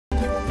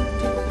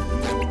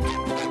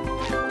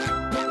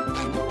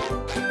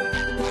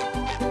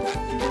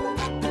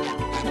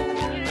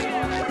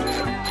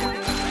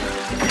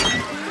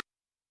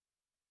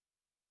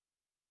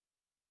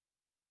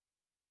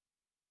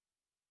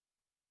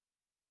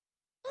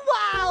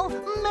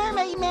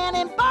Mermaid Man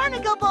and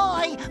Barnacle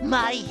Boy,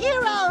 my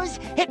heroes!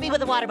 Hit me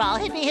with a water ball.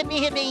 Hit me, hit me,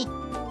 hit me.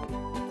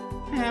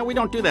 We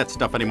don't do that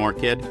stuff anymore,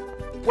 kid.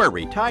 We're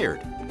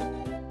retired.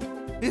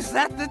 Is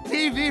that the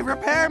TV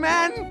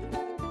repairman?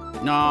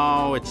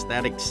 No, it's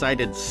that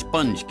excited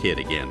sponge kid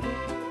again.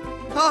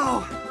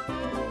 Oh,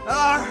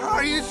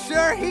 are you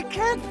sure he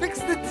can't fix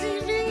the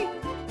TV?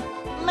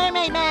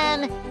 Mermaid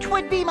Man,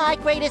 'twould be my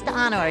greatest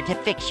honor to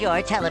fix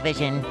your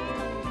television.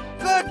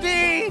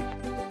 Goody!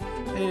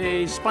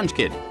 Hey, sponge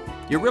kid,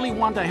 you really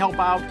want to help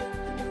out?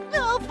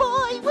 Oh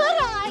boy, would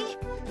I!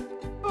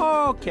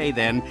 Okay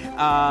then,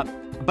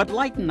 but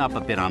lighten up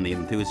a bit on the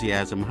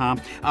enthusiasm, huh?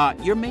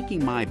 You're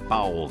making my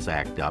bowels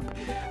act up.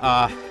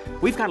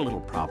 We've got a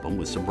little problem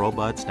with some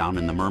robots down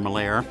in the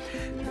Mermalair.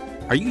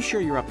 Are you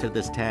sure you're up to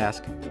this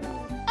task?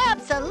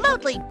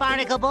 Absolutely,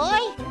 Barnacle Boy!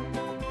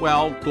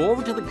 Well, go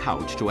over to the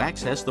couch to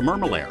access the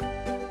Mermalair.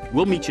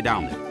 We'll meet you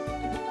down there.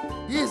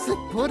 Is it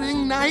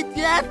pudding night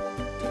yet?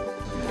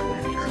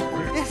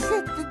 Is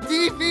it the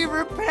TV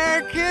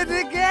repair kid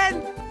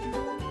again?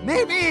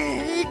 Maybe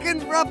he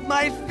can rub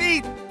my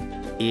feet.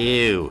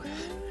 Ew.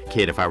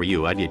 Kid, if I were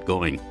you, I'd get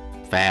going.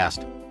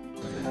 Fast.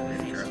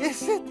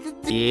 Is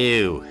it the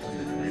Ew.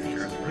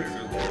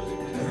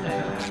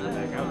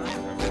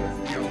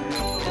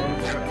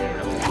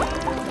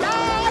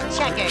 Lab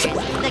Checkers,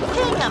 the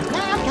king of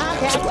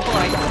non-contact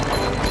sports.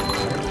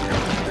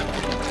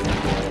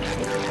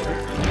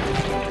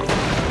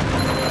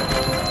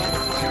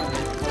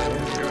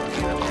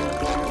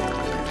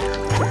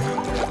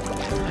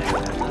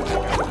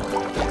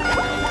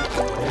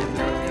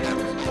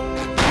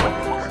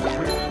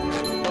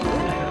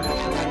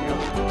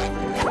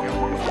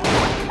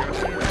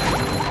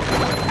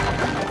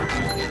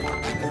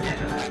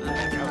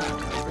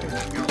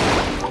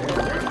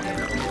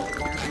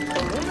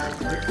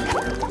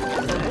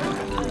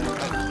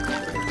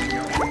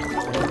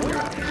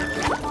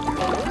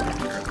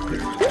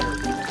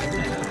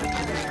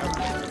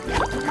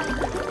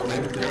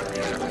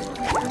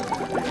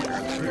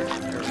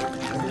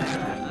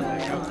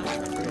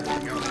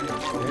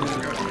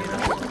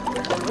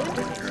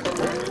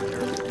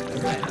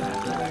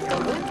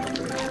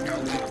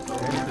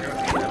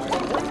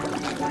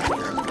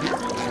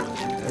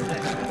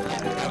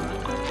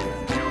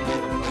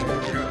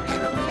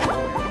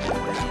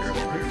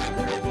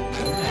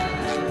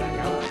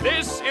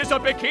 This is a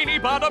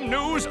Bikini Bottom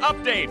news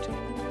update.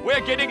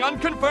 We're getting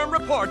unconfirmed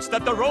reports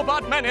that the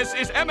robot menace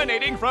is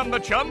emanating from the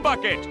chum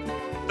bucket.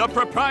 The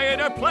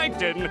proprietor,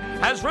 Plankton,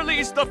 has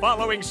released the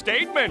following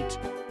statement.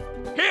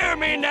 Hear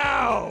me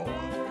now!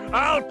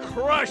 I'll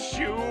crush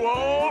you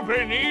all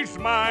beneath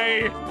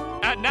my...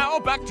 And now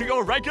back to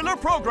your regular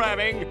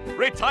programming,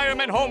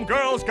 Retirement Home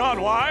Girls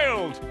Gone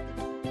Wild.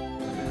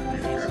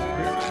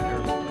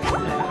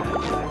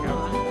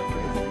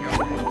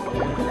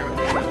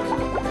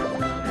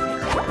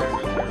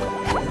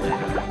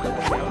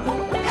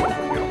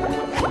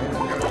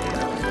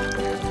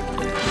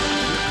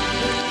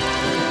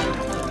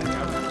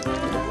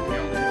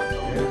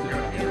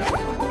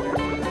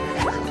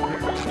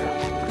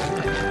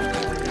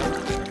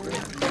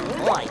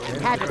 Boy,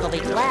 Patrick will be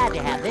glad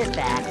to have this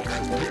back.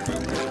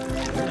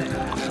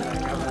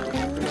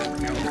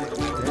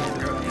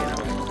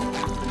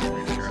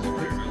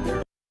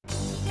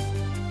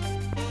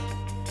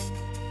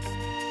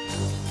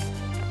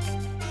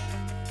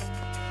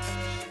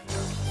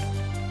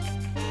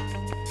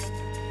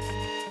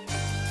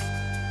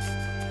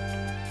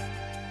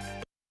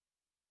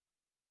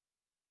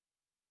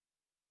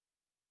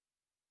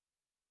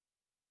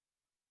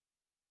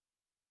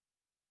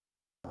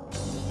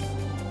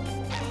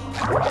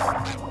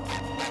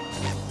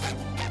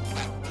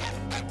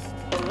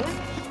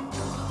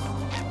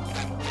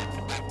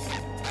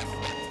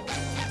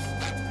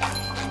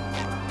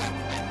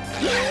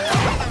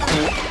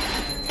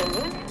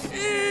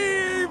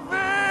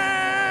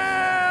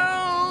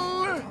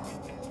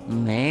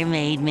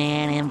 Mermaid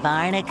Man and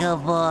Barnacle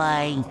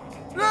Boy.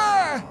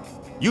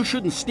 You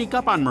shouldn't sneak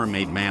up on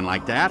Mermaid Man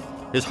like that.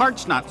 His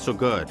heart's not so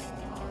good.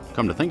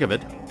 Come to think of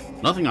it,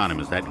 nothing on him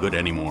is that good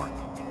anymore.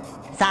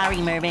 Sorry,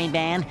 Mermaid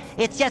Man.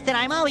 It's just that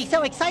I'm always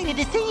so excited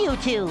to see you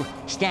two.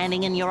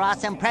 Standing in your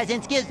awesome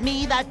presence gives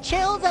me the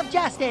chills of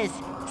justice.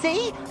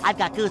 See? I've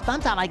got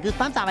goosebumps on my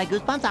goosebumps on my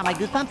goosebumps on my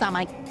goosebumps on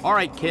my... All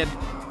right, kid,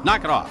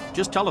 knock it off.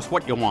 Just tell us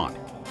what you want.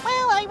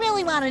 Well, I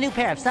really want a new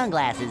pair of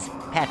sunglasses.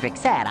 Patrick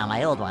sat on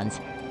my old ones.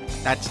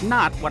 That's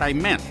not what I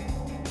meant.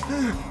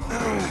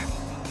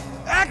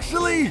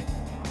 Actually,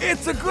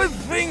 it's a good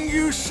thing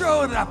you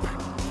showed up,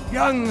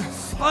 young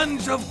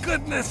sponge of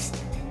goodness.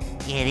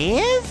 It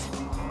is?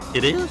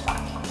 It is?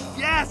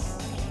 Yes,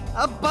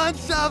 a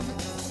bunch of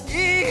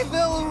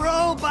evil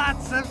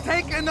robots have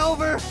taken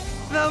over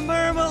the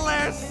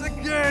Mermalair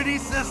security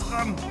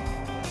system.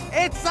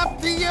 It's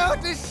up to you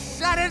to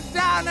shut it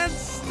down and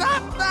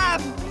stop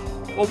them.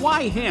 Well,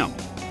 why him?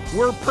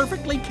 We're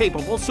perfectly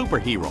capable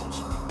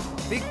superheroes.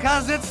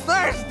 Because it's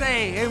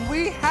Thursday and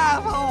we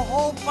have a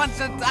whole bunch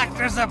of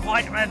doctor's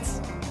appointments.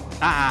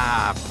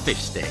 Ah, fish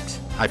sticks.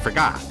 I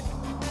forgot.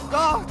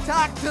 Go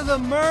talk to the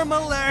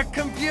Mermalair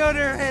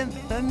computer in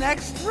the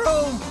next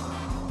room.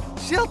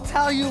 She'll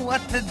tell you what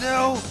to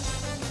do.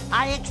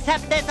 I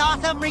accept this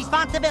awesome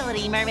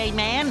responsibility, Mermaid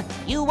Man.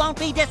 You won't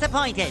be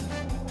disappointed.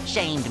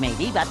 Shamed,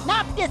 maybe, but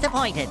not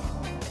disappointed.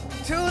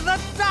 To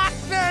the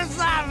doctor's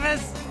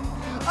office!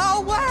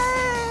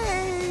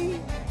 Away!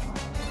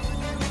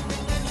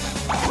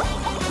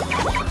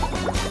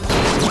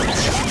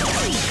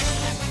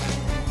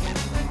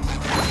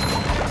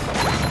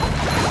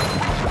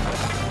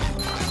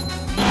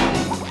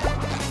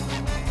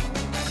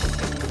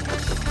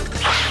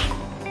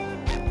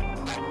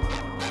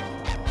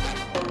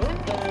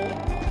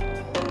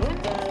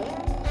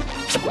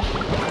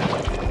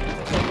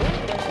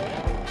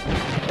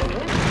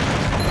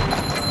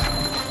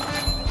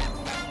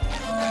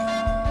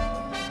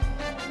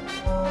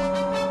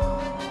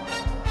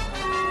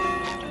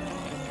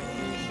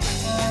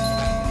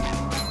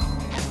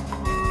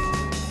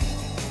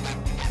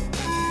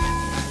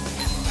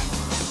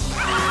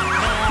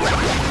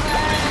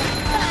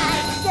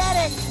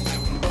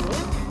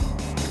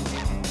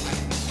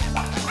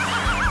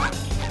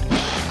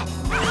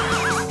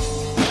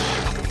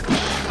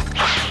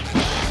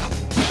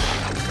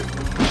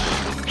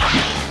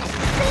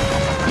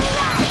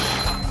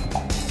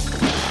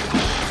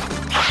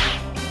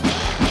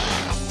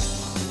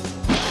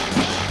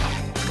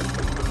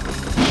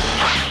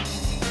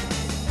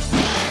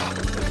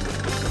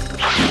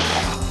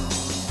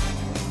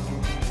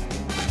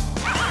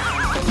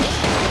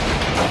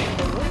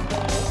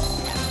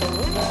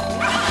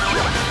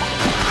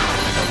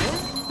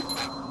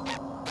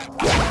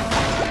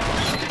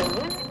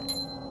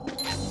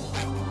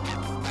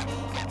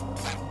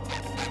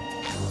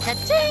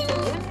 Cha-ching!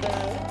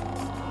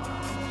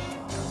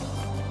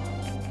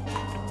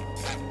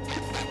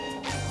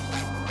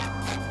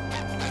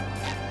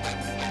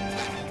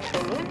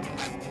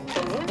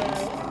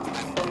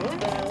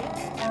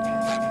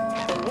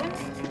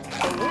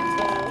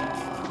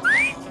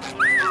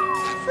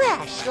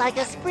 Fresh like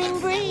a spring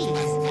breeze.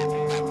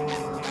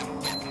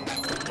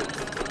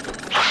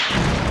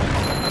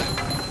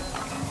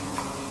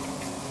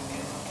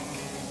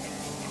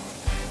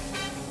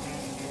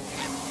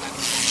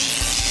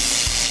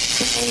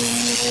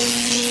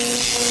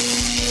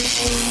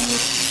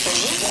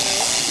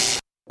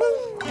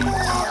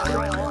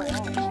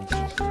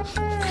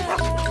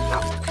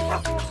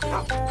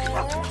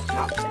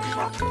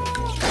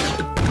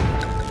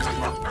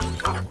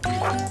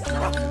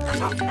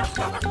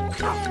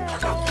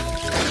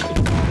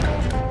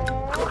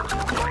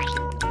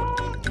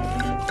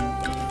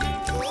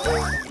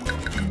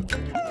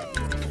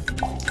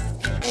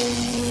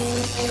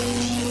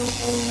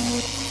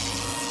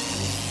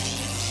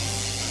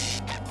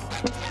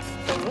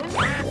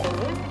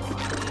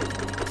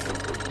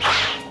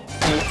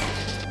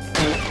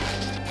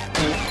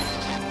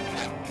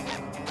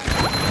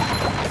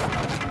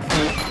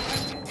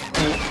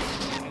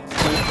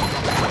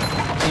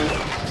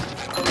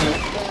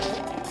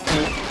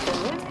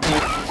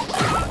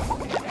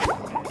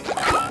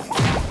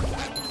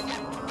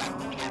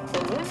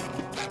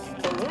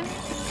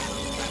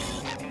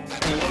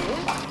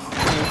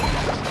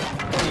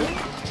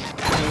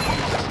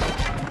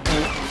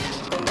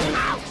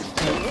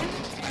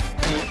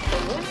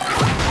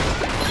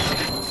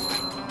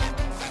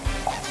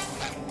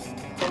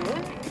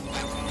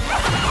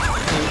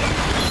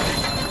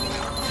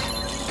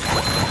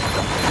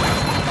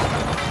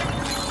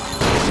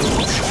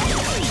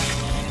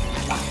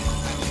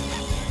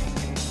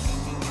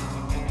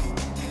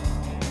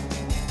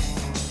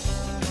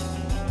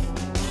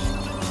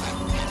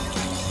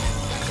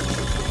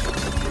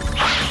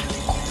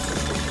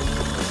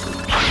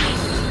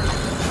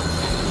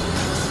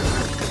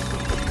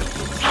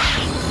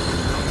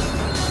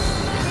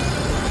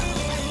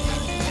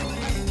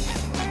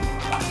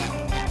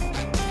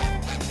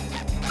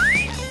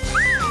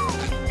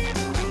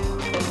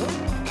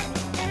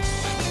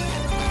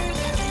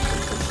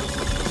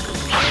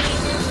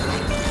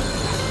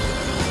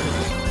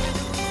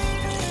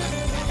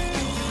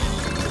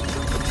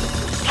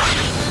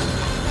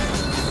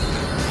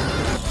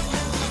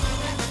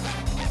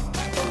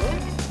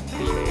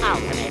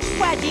 Ultimate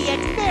Wedgie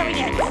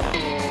experience!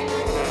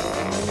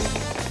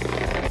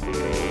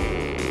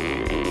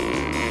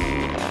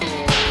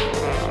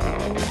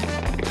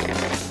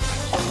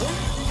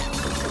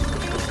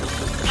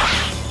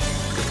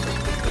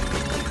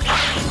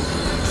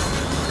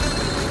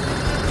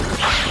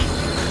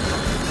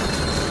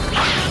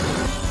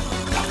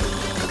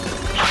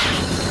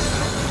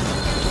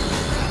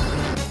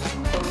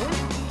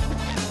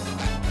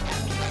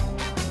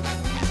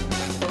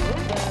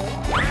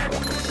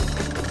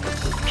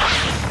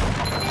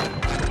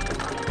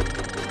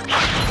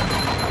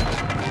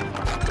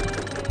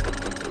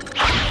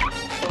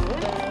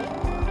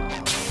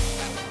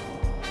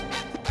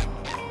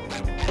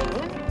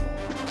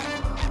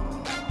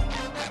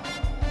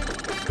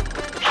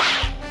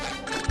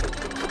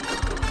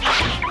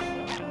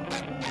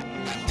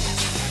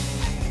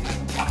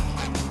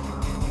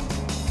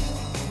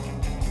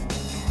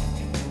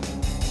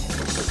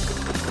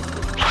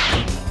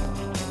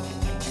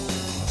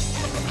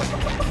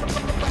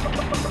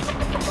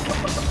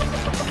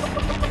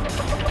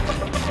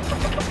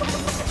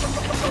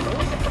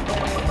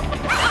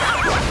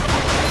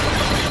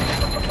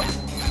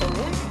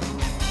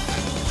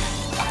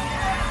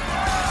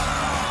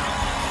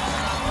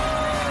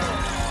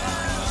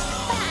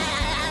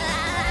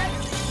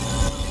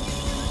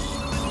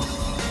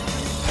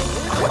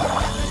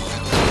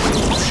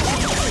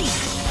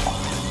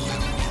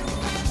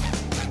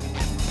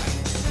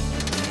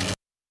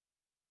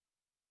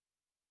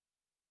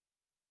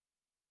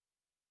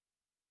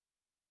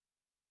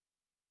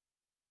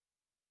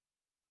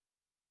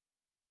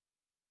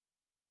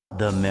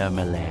 the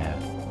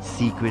Mermalair,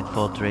 secret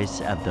fortress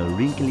of the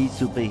wrinkly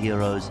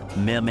superheroes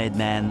Mermaid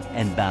Man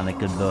and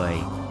Barnacle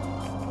Boy.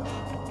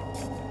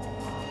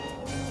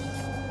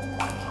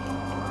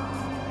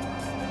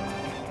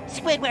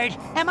 Squidward,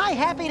 am I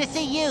happy to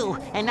see you?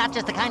 And not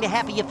just the kind of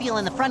happy you feel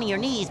in the front of your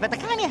knees, but the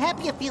kind of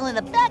happy you feel in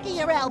the back of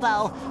your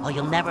elbow. Oh,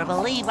 you'll never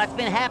believe what's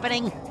been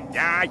happening.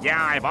 Yeah,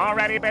 I've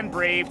already been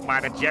briefed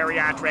by the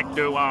geriatric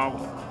duo.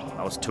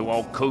 Those two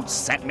old coots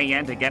sent me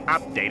in to get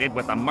updated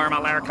with the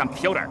Mermalair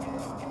computer.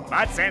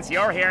 But since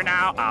you're here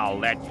now, I'll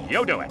let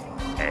you do it.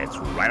 It's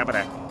right over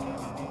there.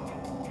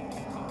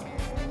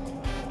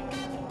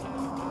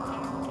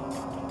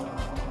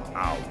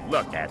 Oh,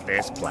 look at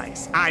this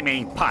place. I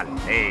mean,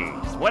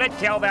 please. Would it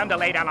kill them to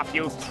lay down a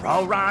few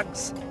throw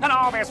rugs? And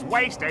all this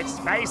wasted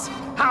space?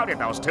 How did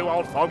those two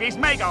old fogies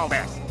make all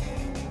this?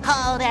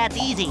 Oh, that's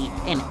easy.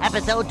 In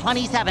episode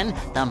 27,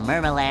 the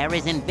Mermalair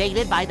is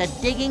invaded by the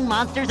digging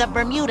monsters of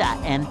Bermuda,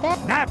 and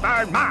that...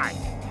 Never mind!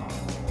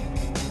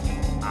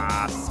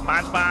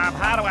 SpongeBob,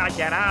 how do I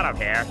get out of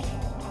here?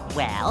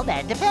 Well,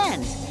 that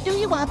depends. Do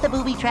you want the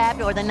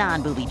booby-trapped or the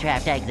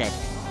non-booby-trapped exit?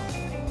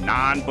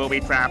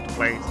 Non-booby-trapped,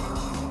 please.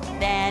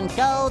 Then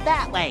go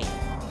that way.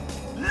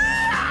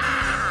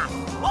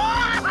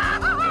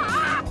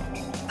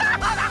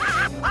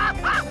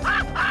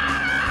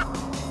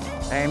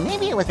 Or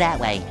maybe it was that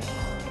way.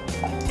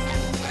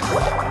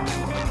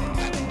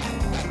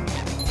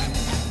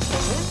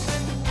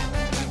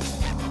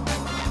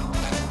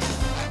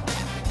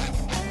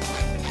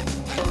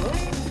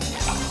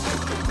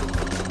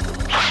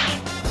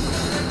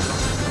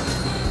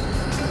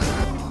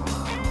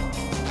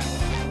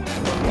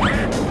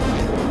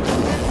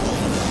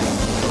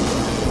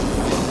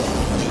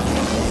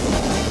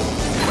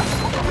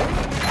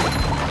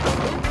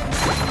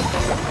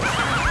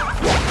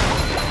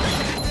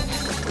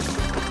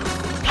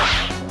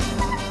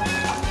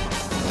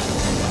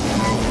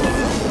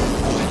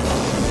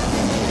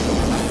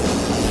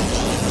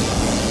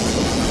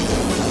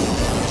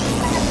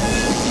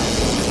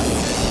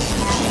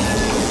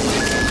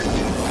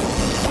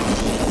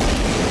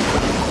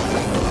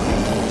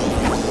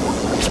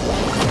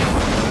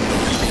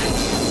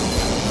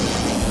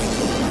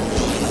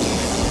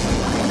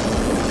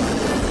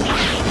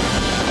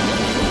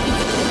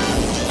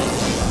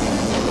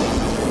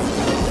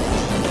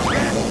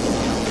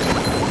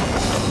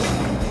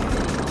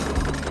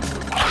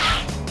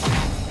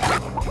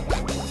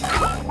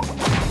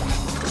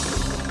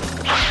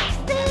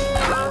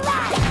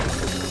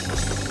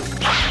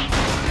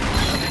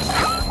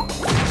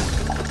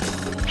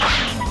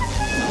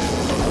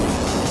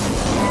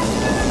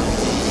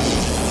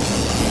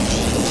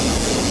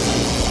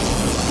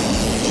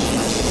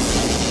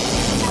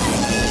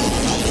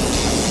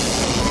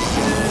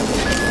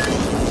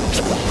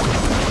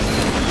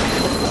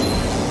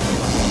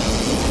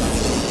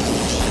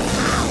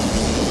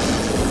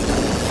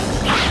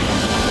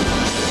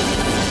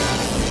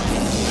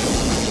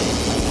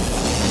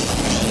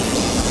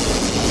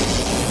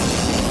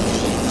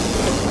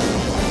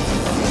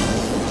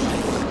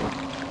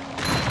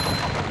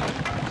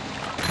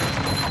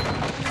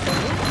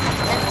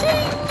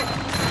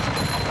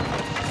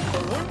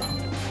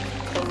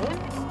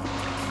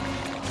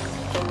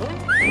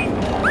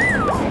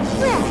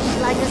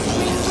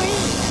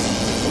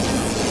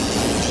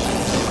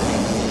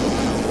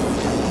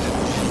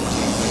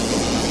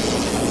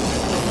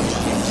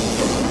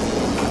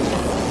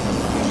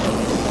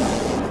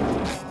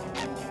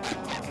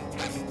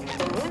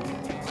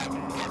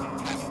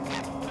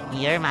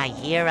 You're my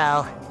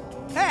hero.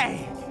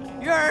 Hey,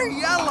 you're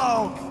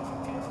yellow.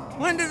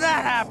 When did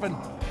that happen?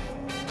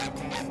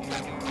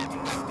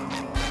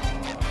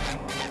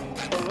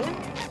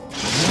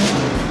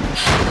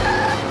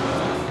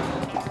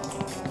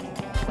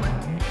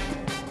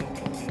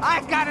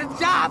 I got a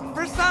job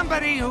for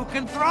somebody who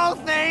can throw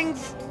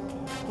things.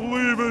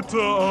 Leave it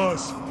to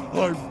us.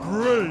 I'm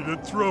great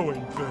at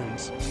throwing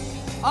things.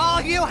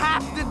 All you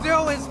have to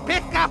do is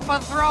pick up a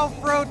throw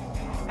fruit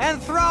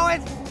and throw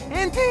it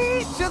into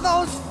each of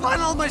those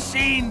funnel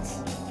machines.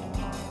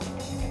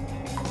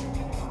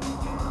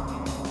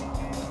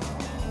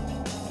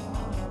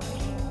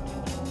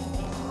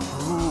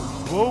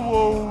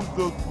 Throw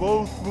the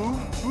throw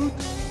fruit?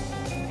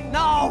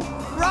 No,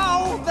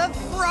 throw the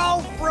throw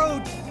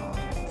fruit.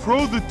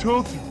 Throw the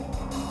tilted.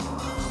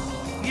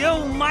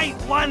 You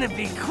might want to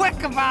be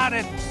quick about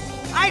it.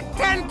 I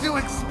tend to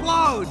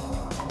explode.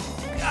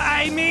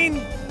 I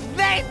mean,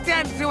 they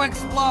tend to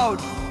explode.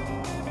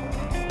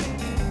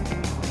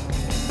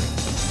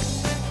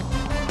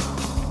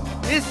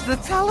 Is the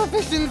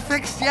television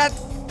fixed yet?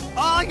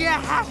 All you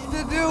have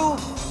to do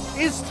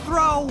is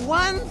throw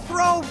one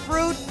throw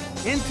fruit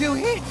into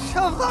each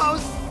of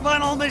those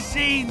funnel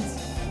machines.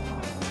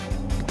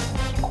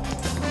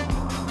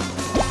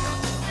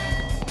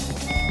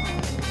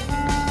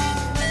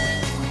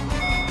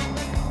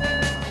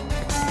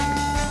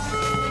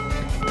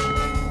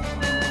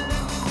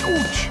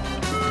 Ouch!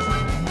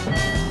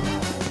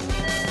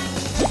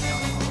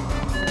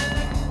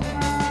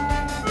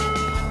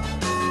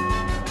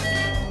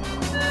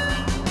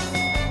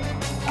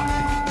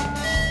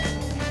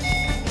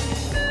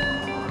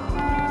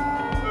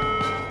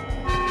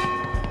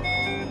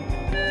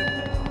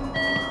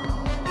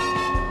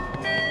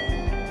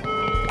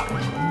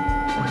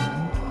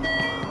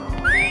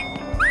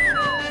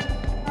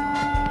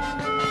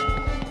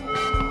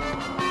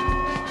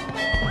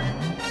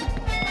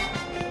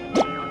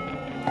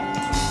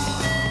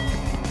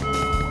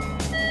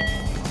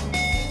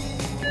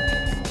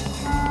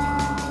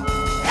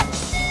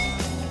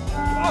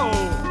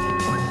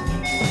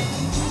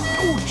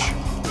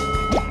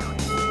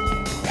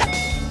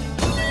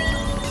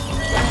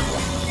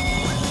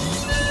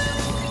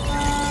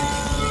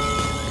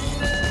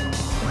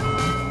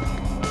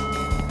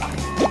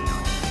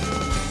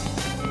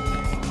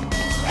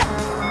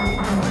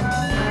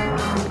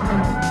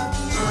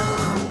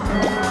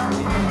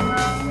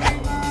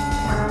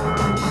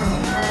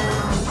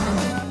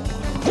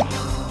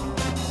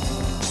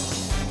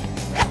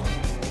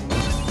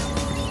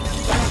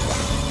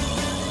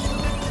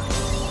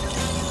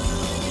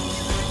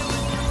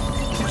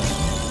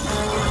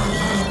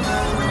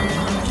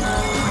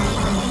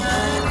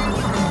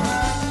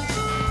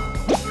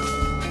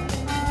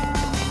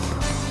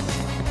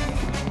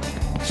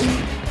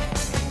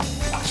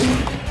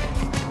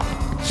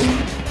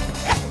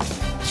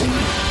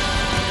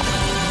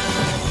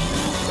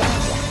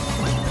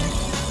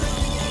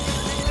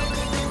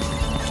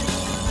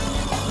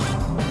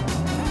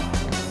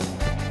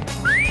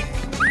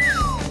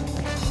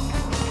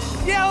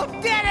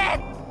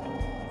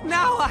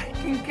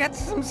 get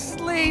some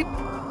sleep. Oh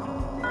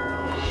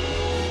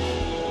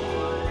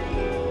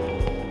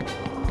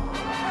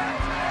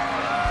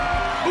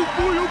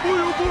boy, oh boy,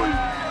 oh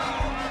boy!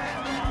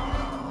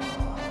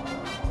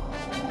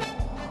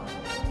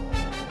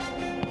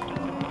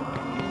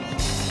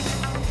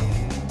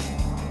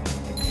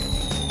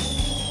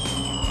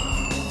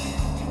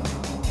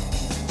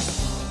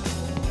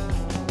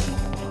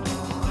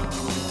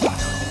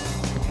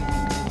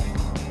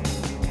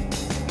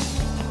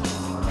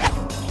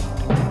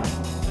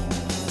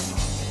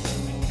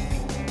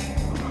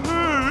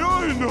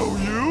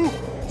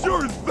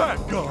 You're that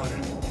guy!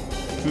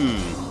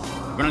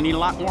 We're gonna need a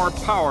lot more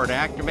power to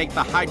activate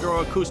the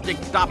hydroacoustic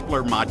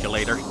Doppler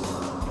modulator.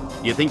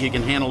 You think you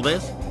can handle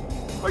this?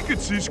 I can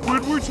see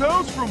Squidward's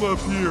house from up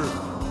here.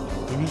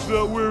 And he's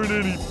not wearing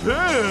any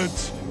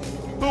pants.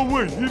 Oh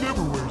wait, he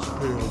never wears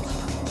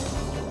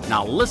pants.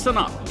 Now listen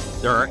up.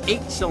 There are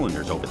 8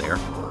 cylinders over there.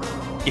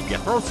 If you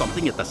throw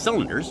something at the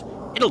cylinders,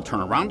 it'll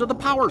turn around to the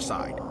power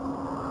side.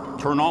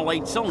 Turn all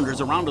 8 cylinders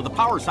around to the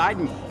power side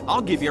and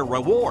I'll give you a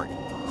reward.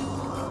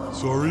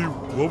 Sorry,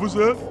 what was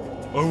that?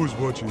 I was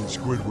watching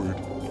Squidward.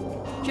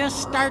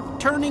 Just start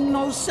turning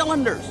those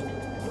cylinders.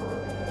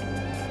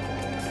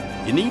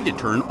 You need to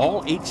turn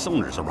all 8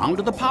 cylinders around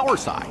to the power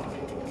side.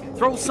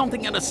 Throw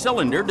something at a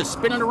cylinder to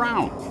spin it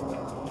around.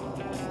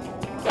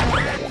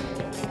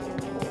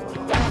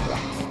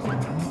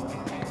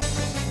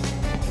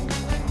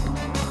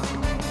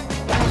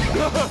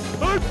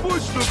 I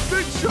pushed the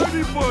big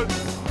shiny button!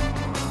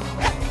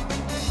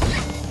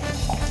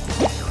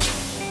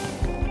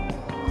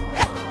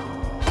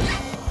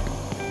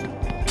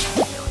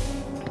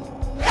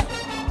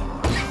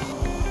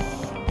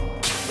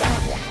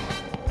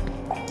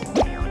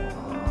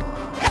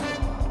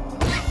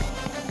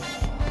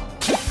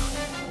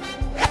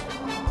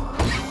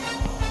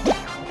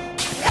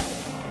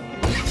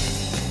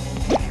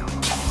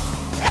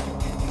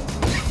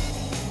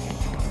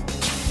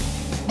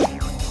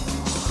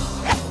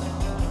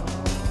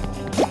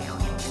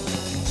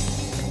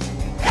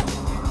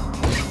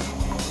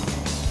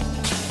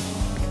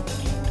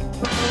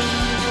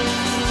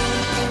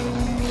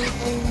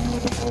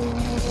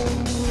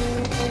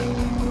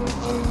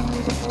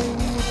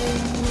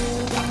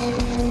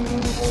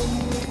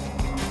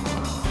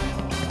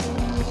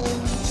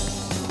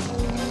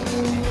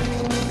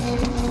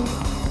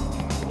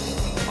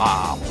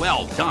 Ah,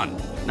 well done.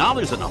 Now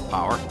there's enough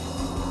power.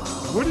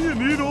 What do you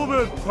need all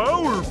that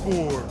power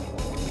for?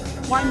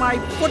 Why, my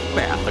foot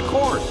bath, of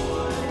course.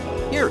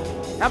 Here,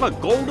 have a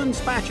golden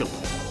spatula.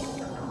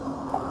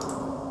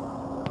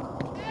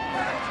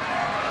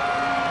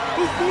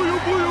 Oh boy, oh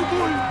boy, oh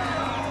boy!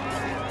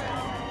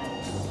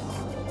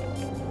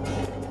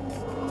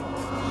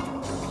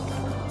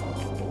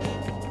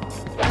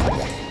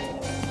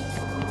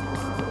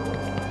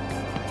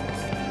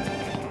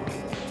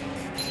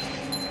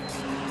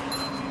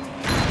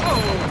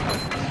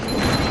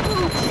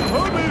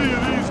 How many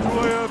of these do I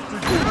have to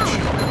get?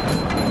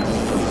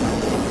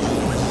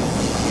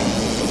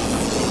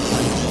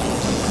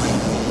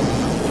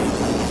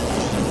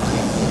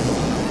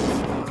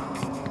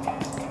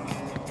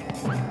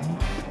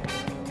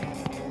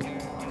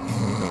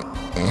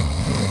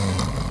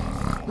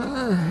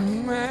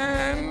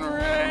 Man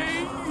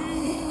Ray.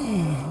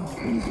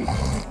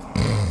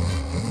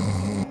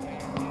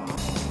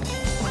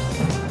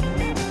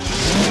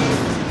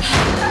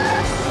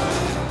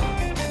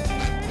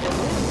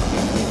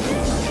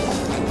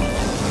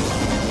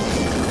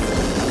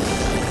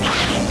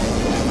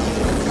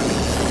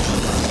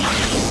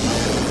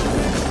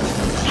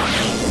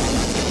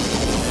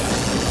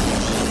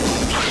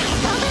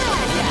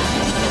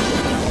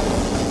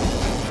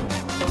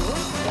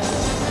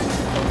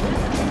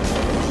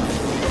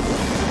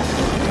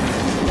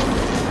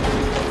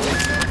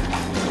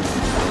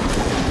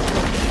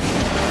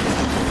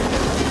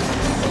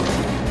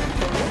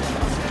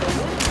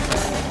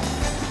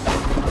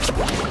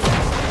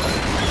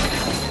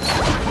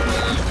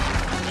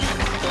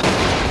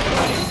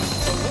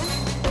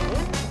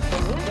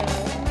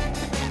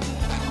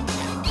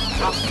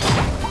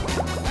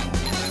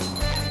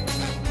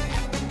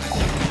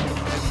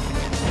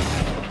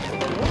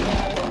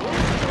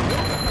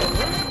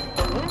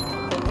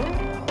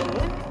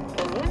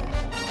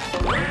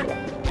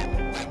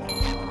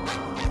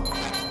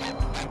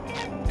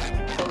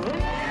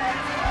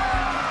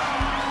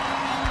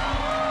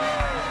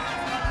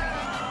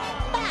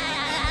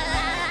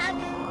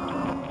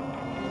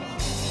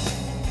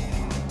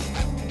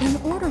 In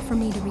order for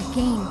me to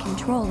regain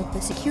control of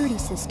the security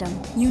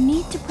system, you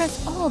need to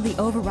press all the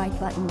override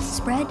buttons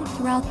spread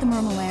throughout the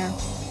Mermalair.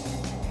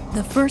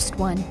 The first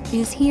one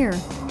is here.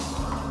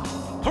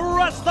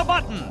 Press the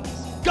buttons!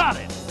 Got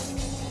it!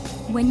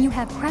 When you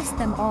have pressed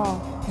them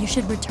all, you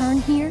should return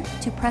here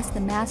to press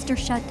the master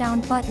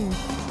shutdown button.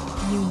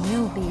 You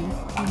will be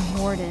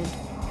rewarded.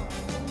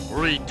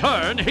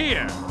 Return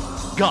here!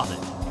 Got it!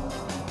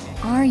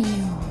 Are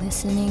you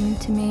listening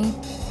to me?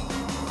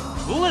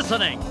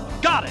 Listening!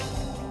 Got it!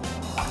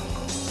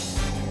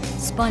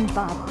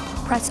 SpongeBob,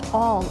 Press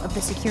all of the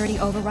security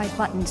override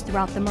buttons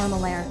throughout the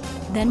Mermalair.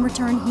 Then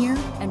return here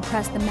and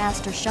press the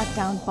master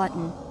shutdown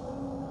button.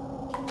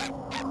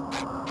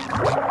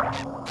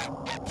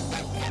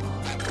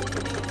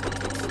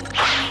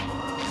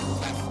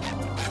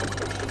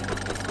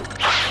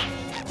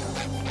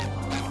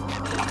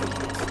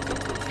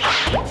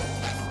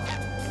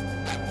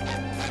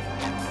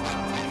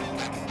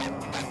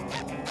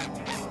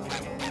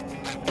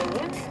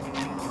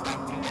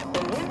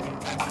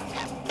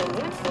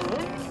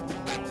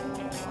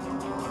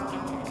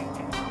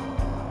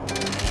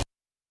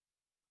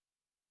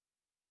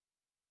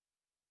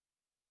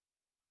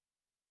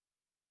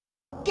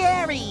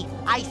 Gary,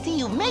 I see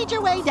you've made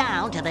your way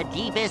down to the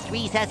deepest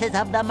recesses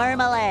of the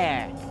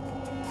Mermalair.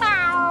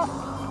 Meow.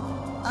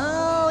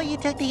 Oh, you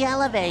took the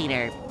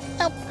elevator.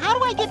 So, how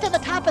do I get to the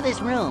top of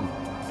this room?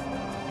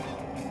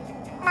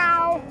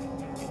 Meow.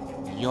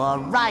 You're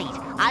right.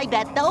 I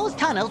bet those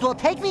tunnels will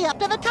take me up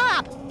to the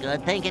top.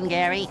 Good thinking,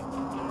 Gary.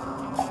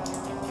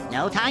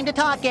 No time to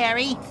talk,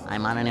 Gary.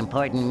 I'm on an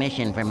important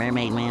mission for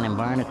Mermaid Man and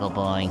Barnacle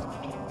Boy.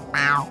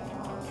 Meow.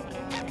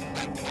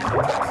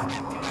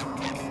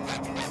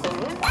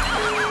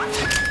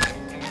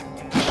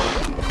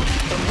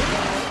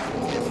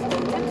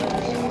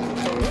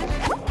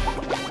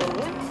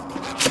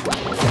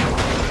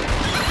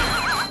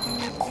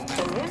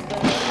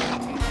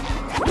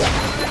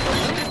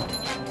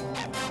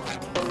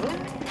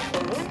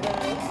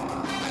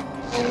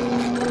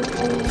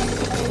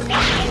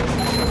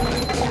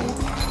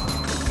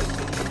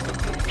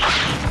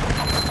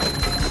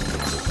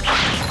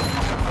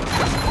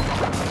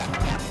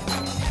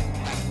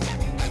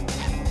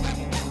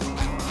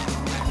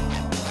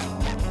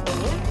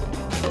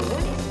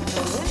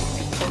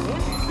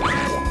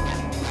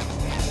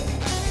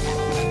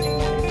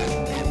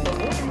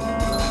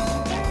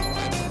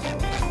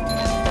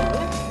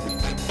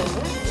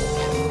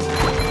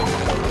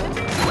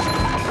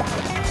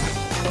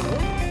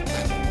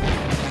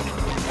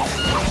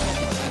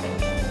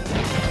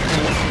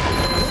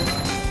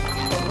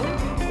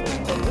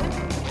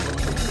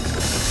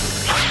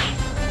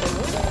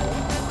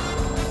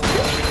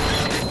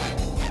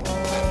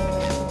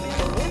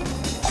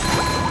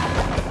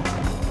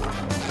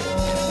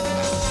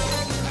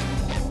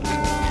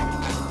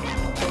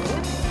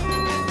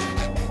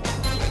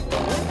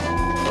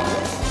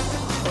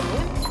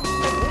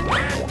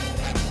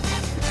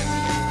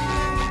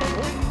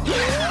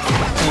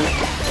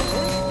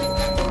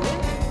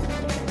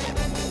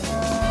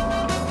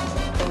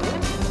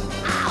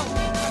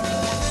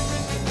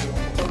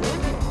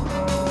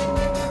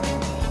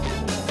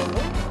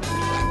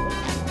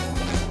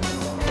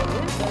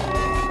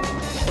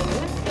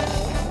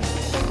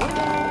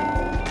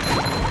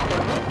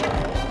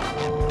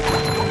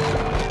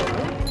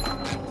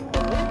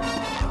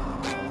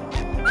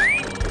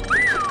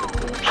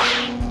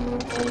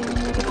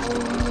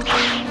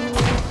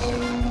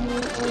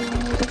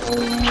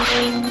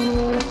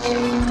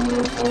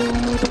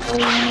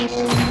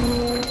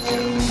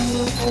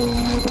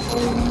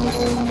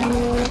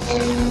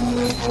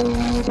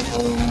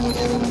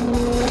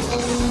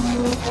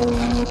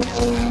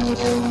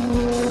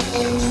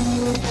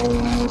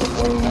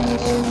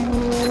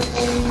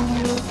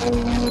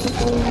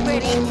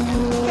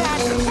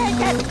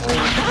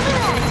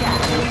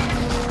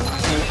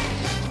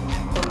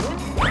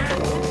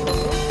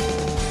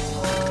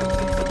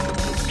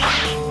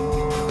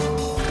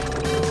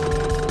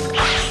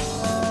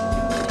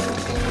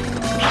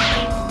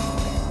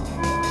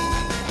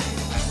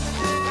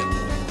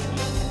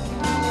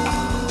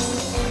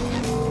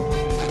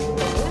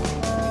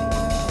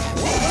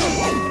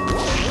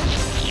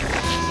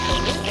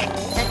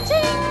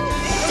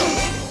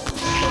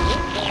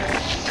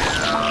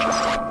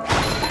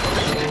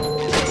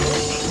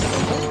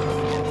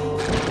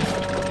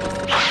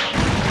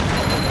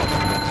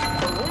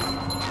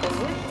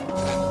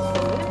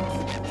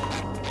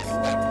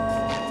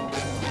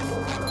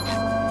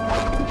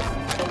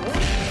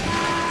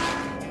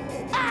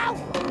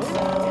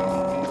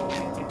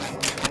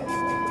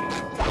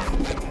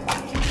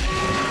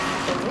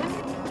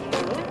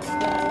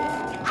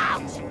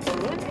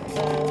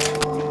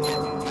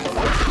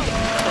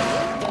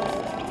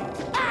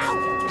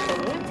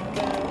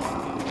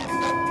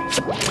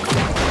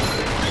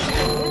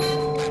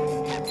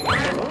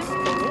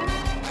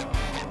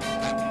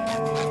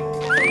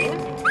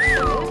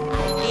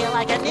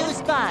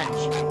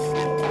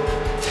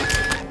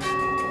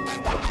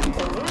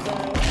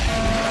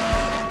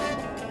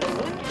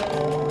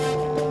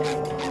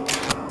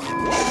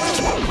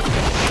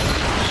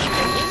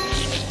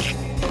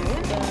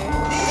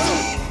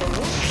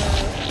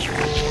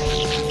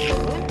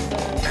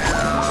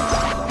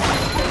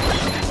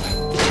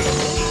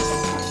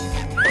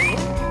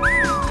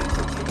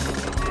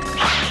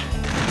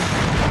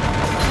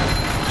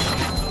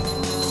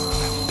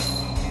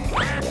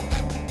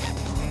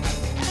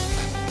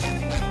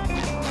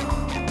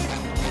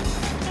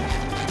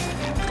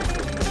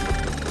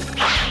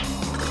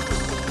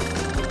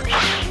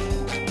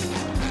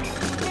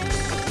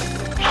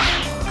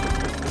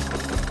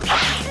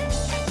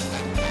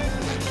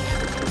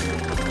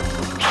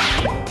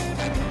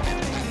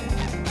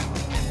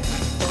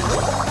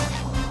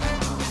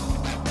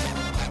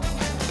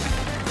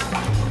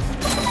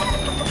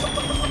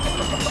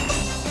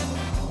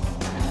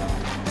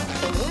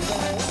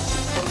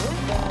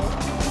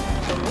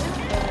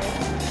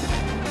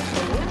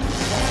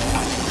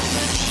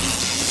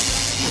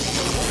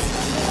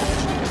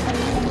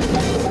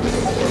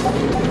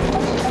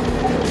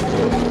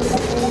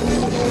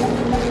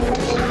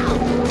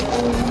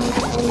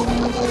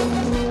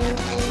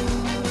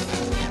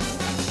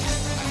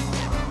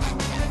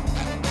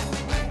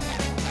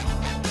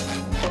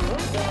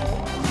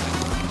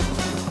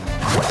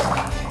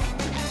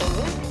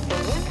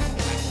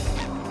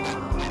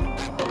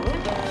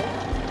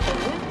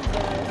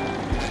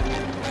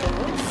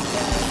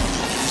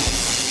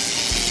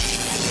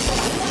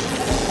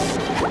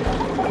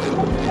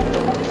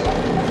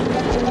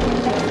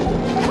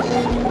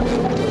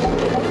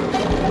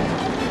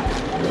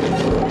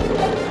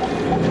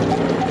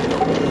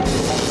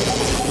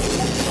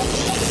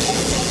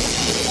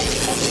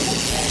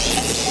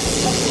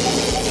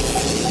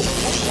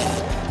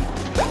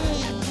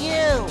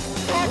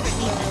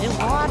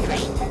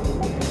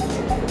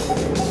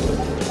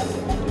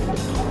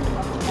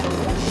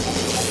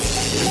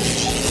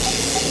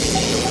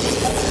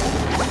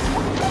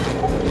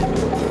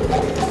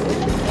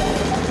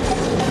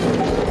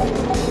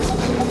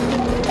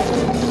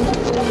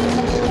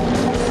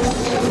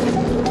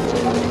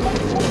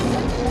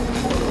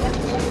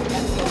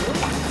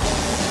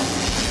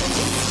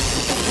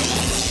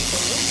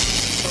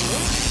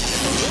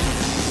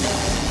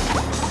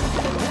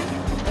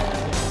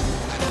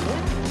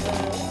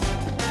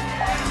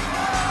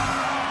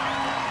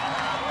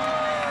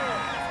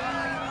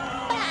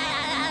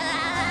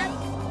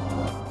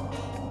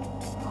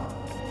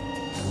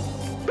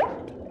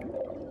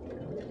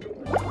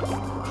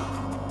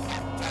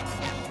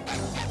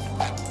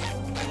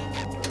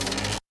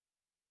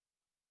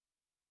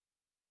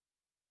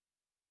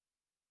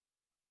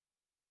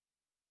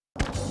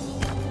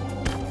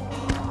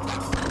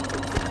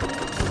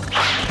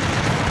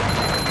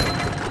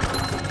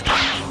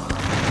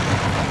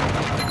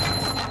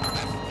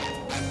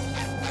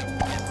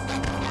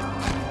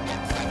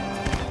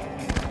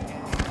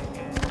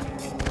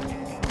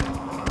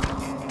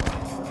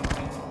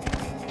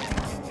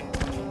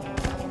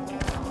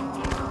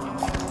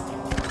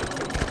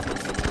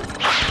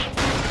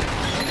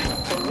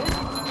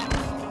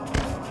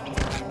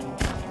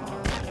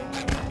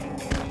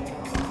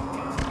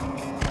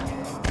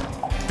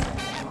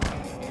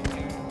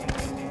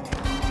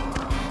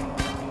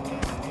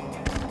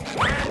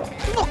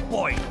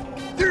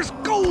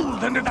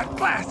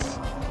 glass!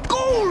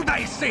 Gold,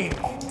 I say!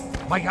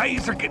 My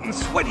eyes are getting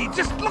sweaty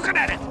just looking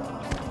at it.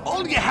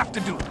 All you have to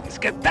do is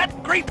get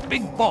that great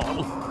big ball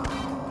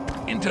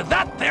into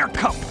that there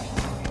cup.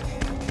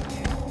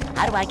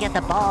 How do I get the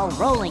ball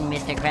rolling,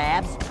 Mr.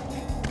 Krabs?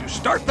 You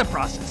start the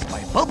process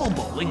by bubble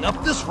bowling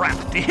up this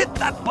ramp to hit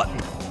that button.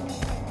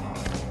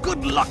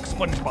 Good luck,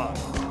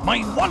 SpongeBob. My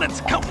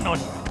wallet's counting on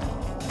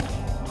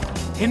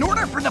you. In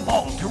order for the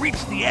ball to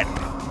reach the end,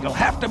 you'll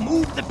have to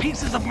move the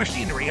pieces of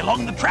machinery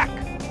along the track.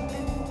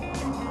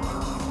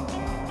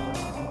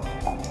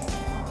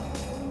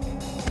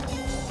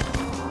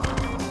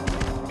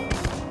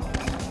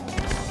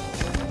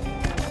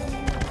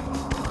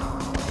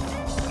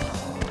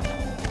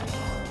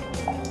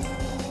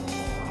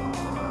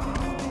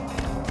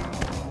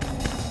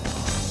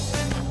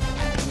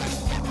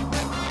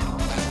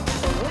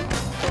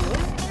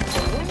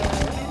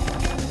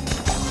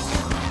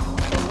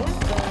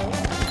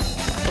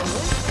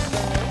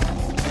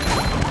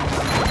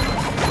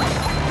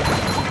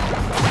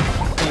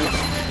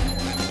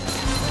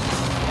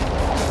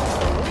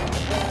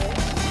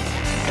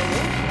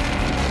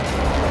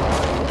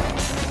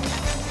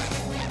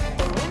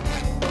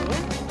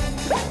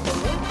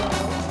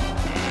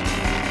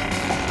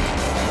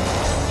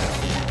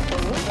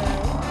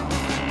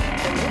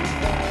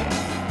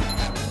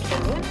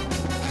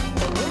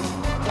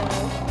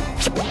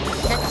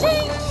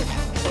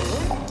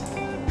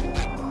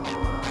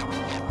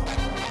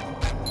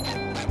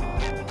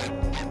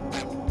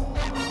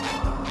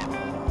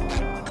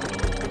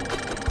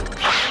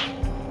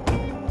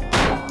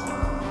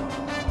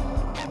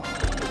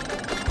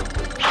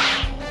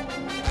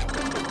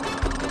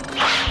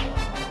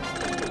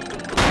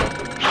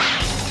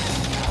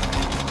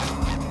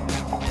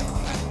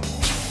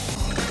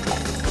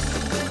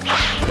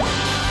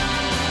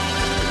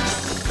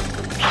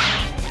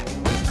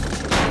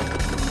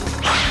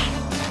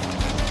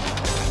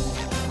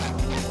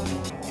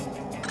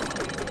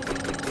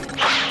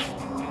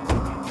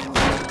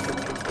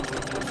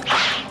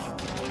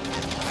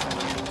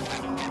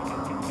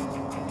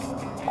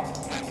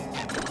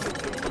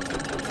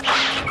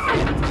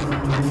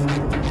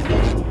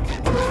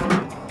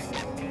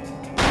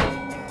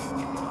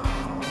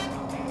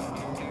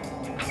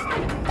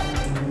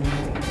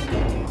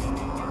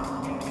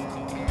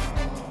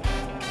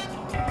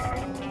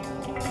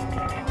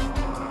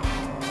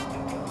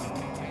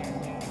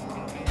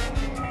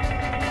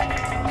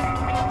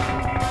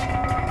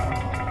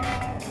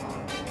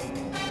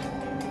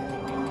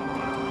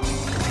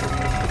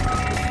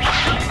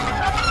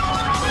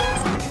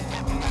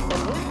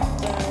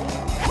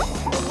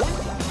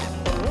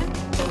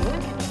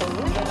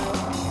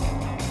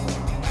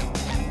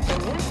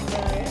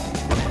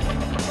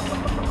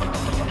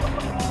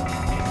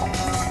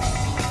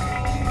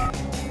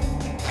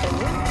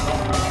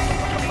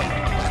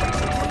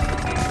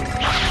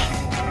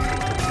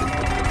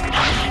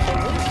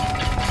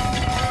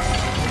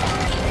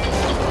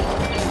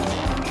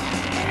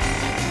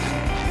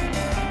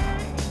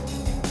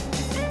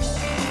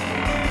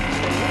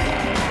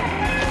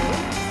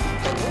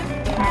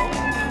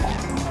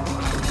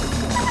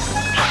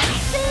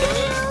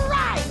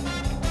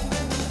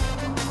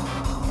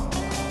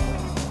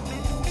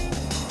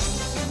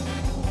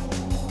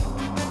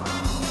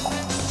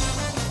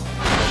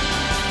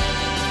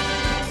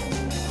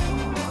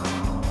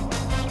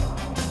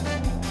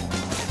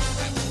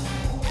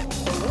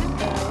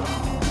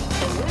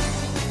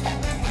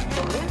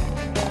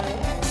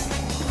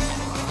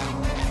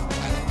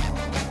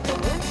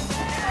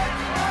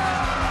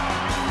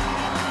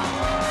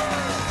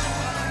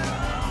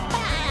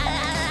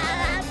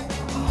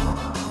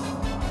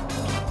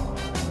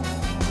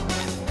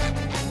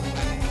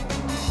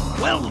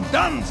 Well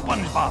done,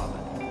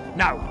 SpongeBob.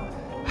 Now,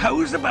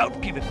 how's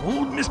about giving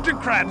old Mr.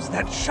 Krabs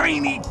that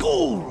shiny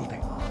gold?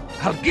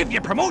 I'll give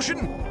you promotion.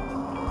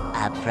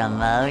 A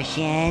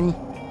promotion?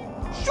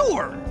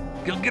 Sure.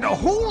 You'll get a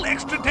whole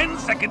extra 10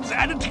 seconds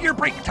added to your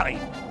break time.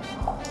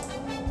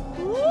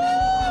 Woo!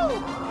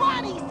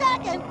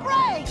 20-second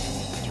break!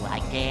 Do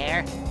I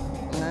dare?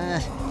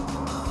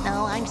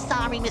 No, I'm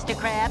sorry, Mr.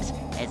 Krabs.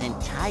 As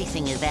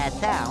enticing as that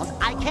sounds,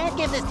 I can't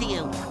give this to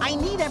you. I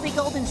need every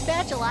golden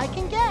spatula I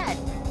can get.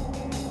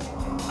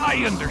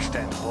 I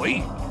understand,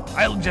 boy.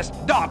 I'll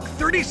just dock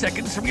 30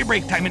 seconds from your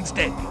break time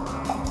instead.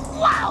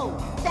 Wow!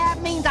 That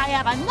means I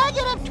have a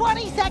negative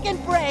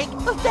 20-second break.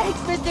 Thanks,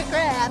 Mr.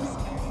 Krabs.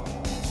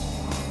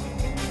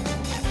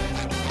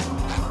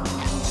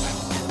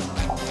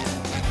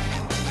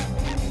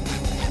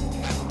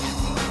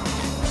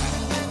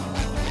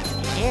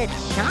 It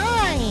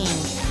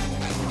shines.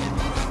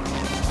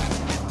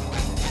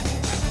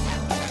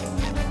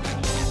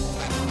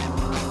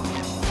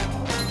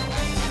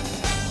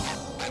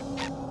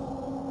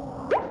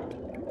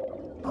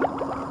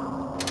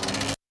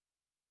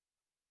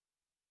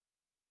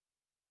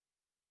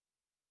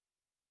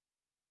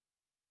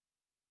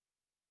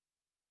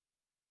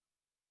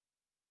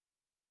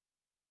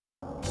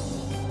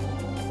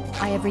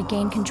 I have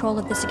regained control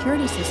of the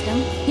security system.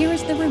 Here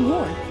is the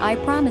reward I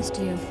promised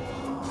you.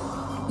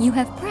 You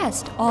have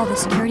pressed all the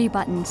security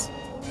buttons.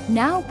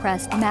 Now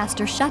press the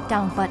master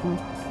shutdown button.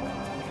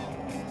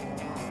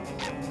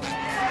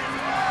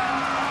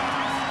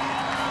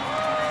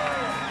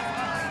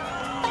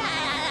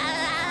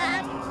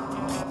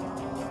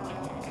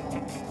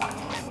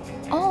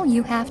 All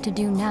you have to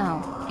do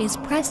now is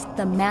press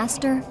the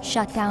master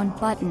shutdown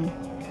button.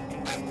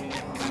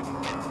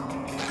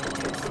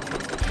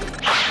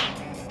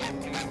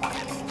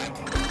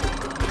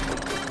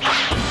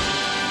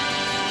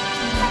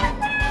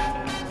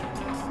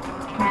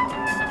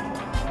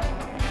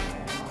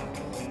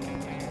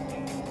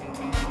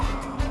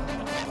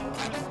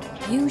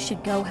 You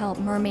should go help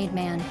Mermaid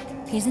Man.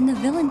 He's in the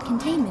villain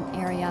containment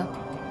area.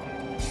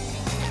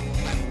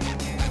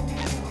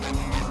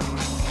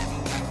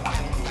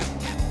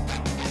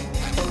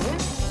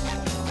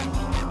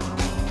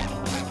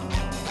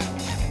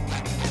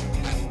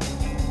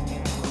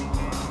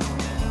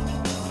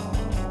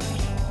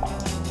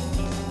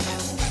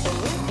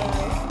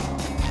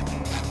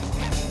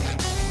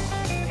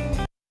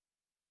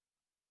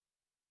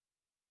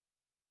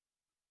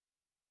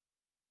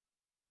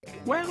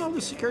 Well,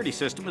 the security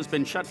system has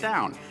been shut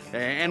down,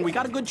 and we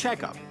got a good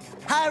checkup.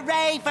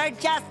 Hooray for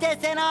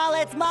justice in all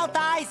its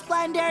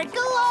multi-splendor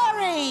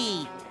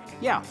glory!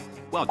 Yeah,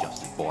 well,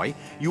 Justice Boy,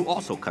 you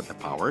also cut the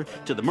power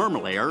to the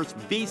Mermalair's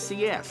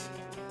VCS.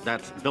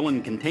 That's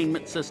Villain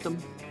Containment System.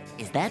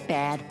 Is that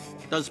bad?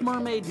 Does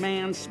Mermaid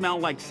Man smell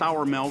like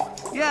sour milk?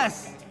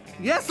 Yes!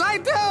 Yes, I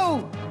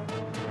do!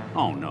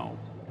 Oh, no.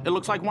 It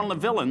looks like one of the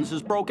villains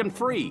is broken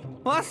free.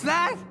 What's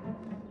that?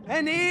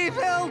 An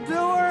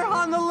evildoer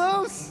on the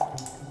loose?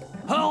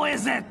 Who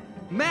is it?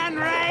 Man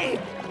Ray!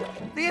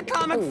 The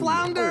atomic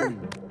flounder!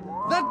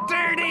 The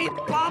dirty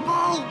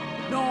bubble!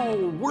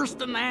 No, worse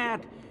than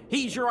that.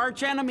 He's your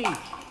archenemy,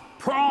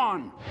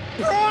 Prawn.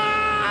 Run!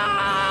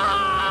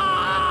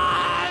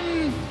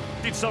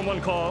 Did someone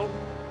call?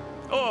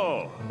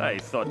 Oh, I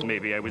thought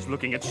maybe I was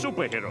looking at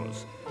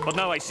superheroes. But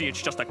now I see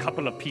it's just a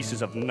couple of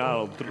pieces of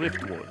gnarled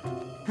driftwood.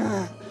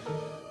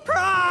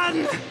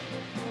 Prawn!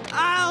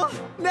 I'll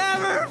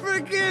never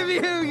forgive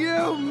you,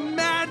 you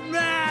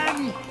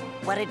madman!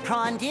 What did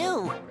Prawn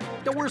do?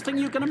 The worst thing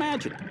you can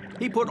imagine.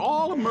 He put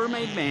all of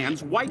Mermaid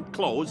Man's white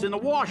clothes in the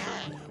washer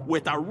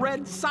with a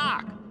red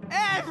sock.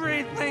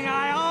 Everything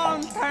I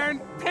own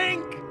turned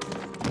pink!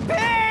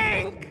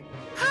 Pink!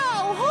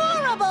 How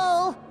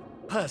horrible!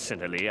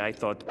 Personally, I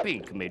thought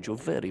pink made you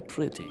very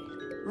pretty.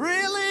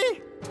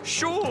 Really?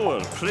 Sure,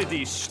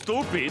 pretty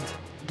stupid.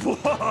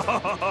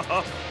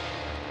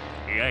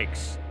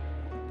 Yikes.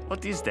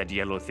 What is that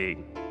yellow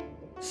thing?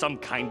 Some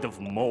kind of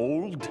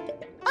mold?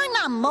 I'm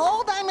not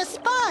mold, I'm a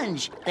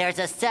sponge. There's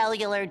a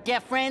cellular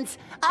difference.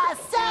 A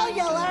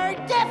cellular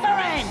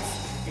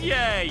difference!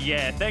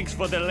 Yeah, thanks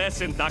for the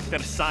lesson, Dr.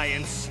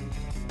 Science.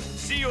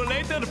 See you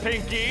later,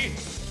 Pinky.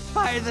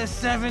 By the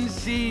 7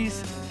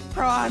 seas,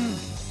 Prawn,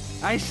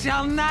 I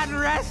shall not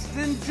rest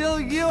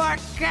until you are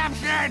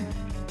captured!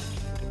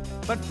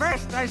 But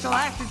first, I shall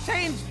have to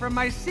change from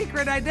my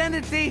secret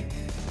identity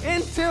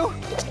into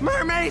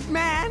Mermaid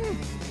Man!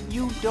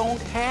 You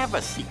don't have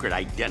a secret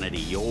identity,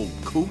 you old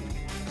coot.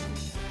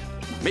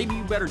 Maybe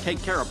you better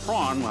take care of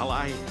Prawn while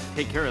I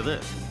take care of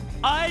this.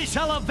 I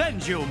shall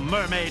avenge you,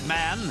 Mermaid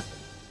Man!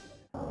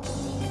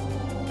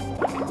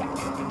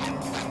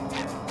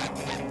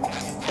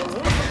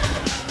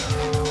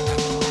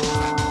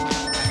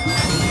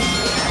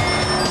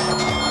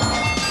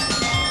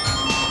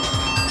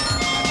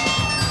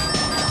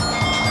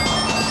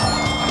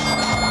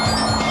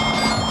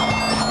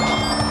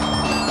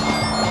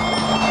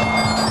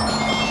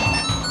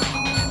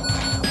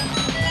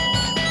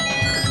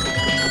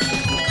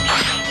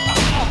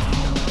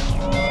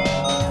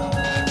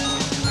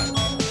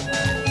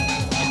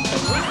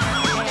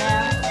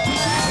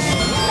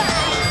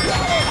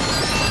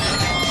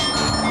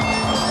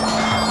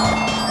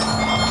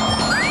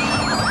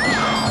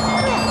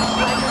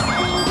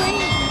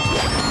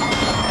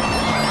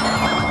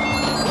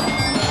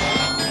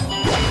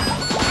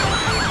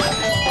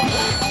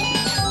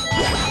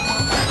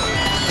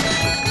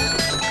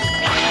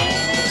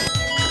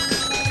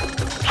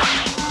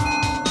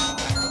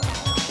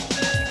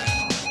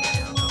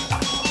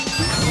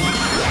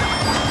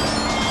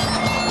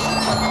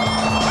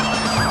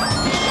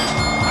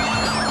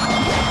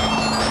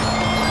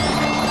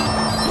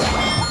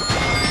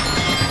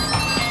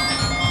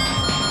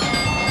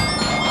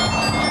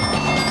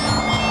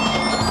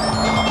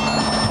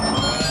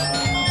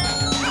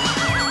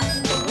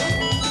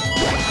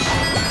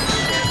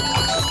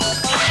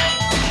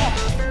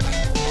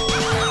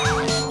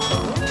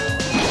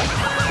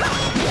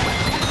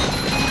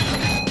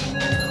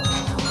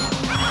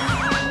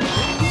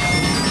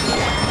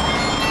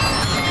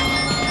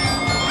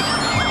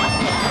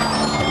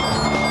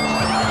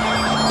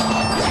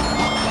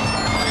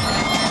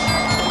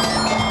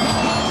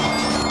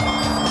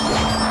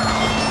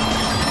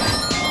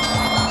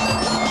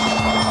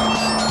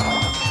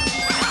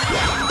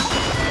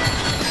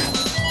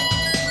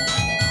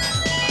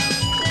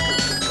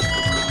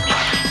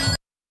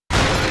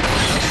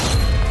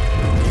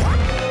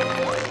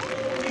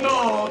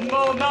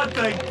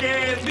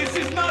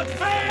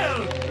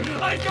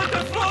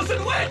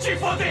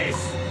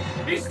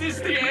 Is this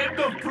the end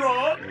of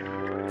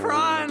Prawn?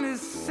 Prawn is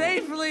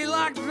safely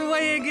locked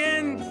away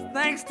again,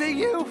 thanks to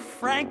you,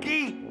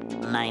 Frankie.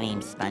 My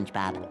name's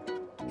SpongeBob.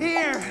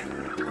 Here,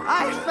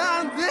 I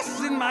found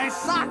this in my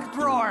sock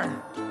drawer,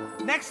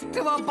 next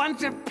to a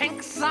bunch of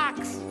pink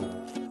socks.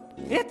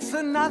 It's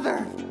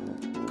another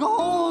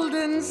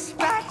golden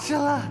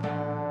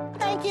spatula.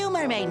 Thank you,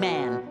 Mermaid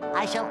Man.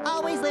 I shall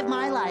always live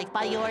my life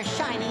by your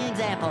shining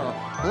example.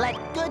 Let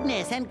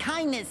goodness and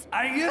kindness...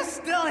 Are you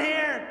still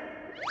here?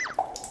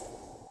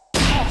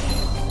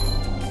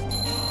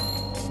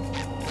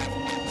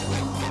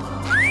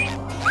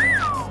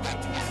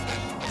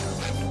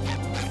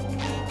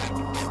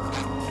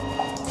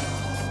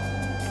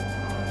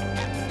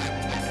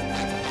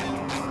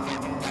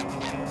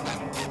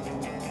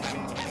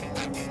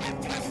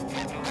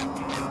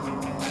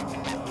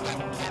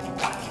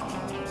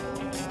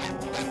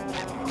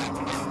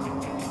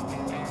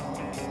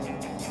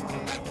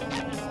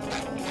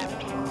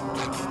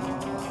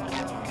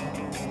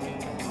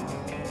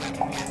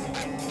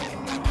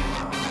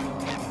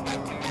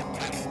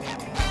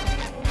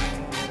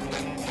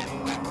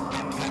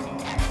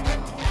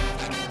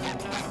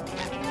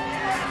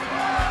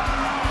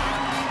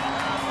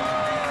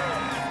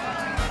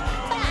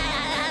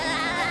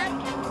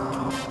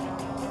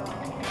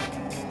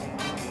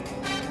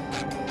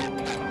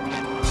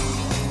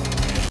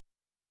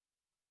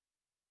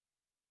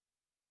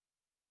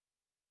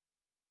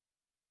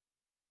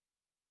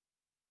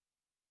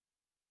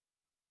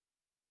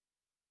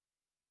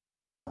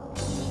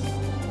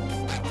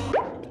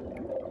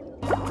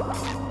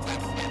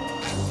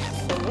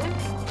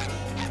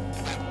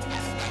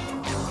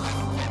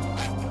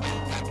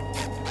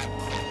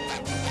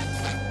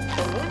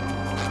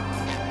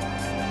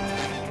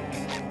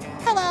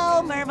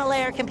 Hello,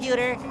 Mermalair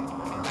computer.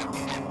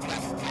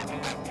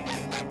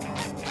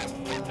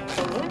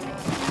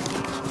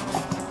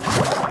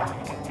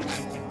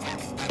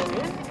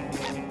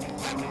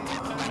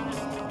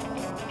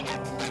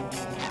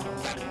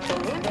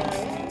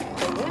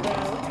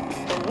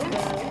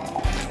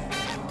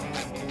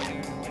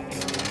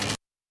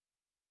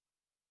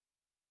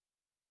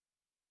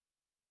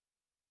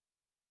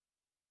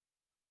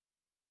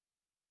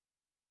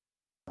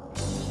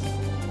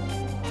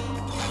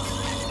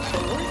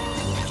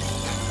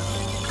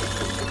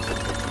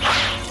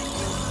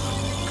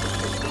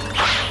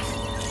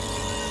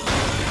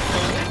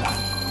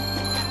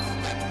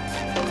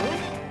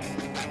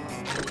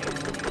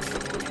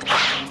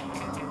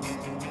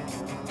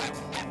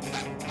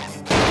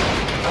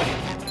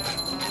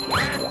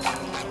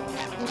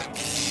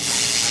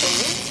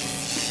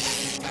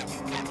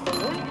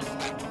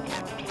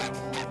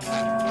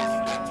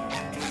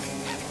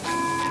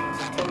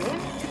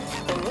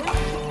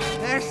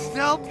 There's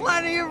still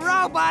plenty of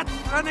robots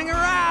running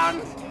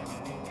around.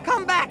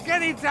 Come back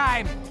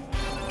anytime.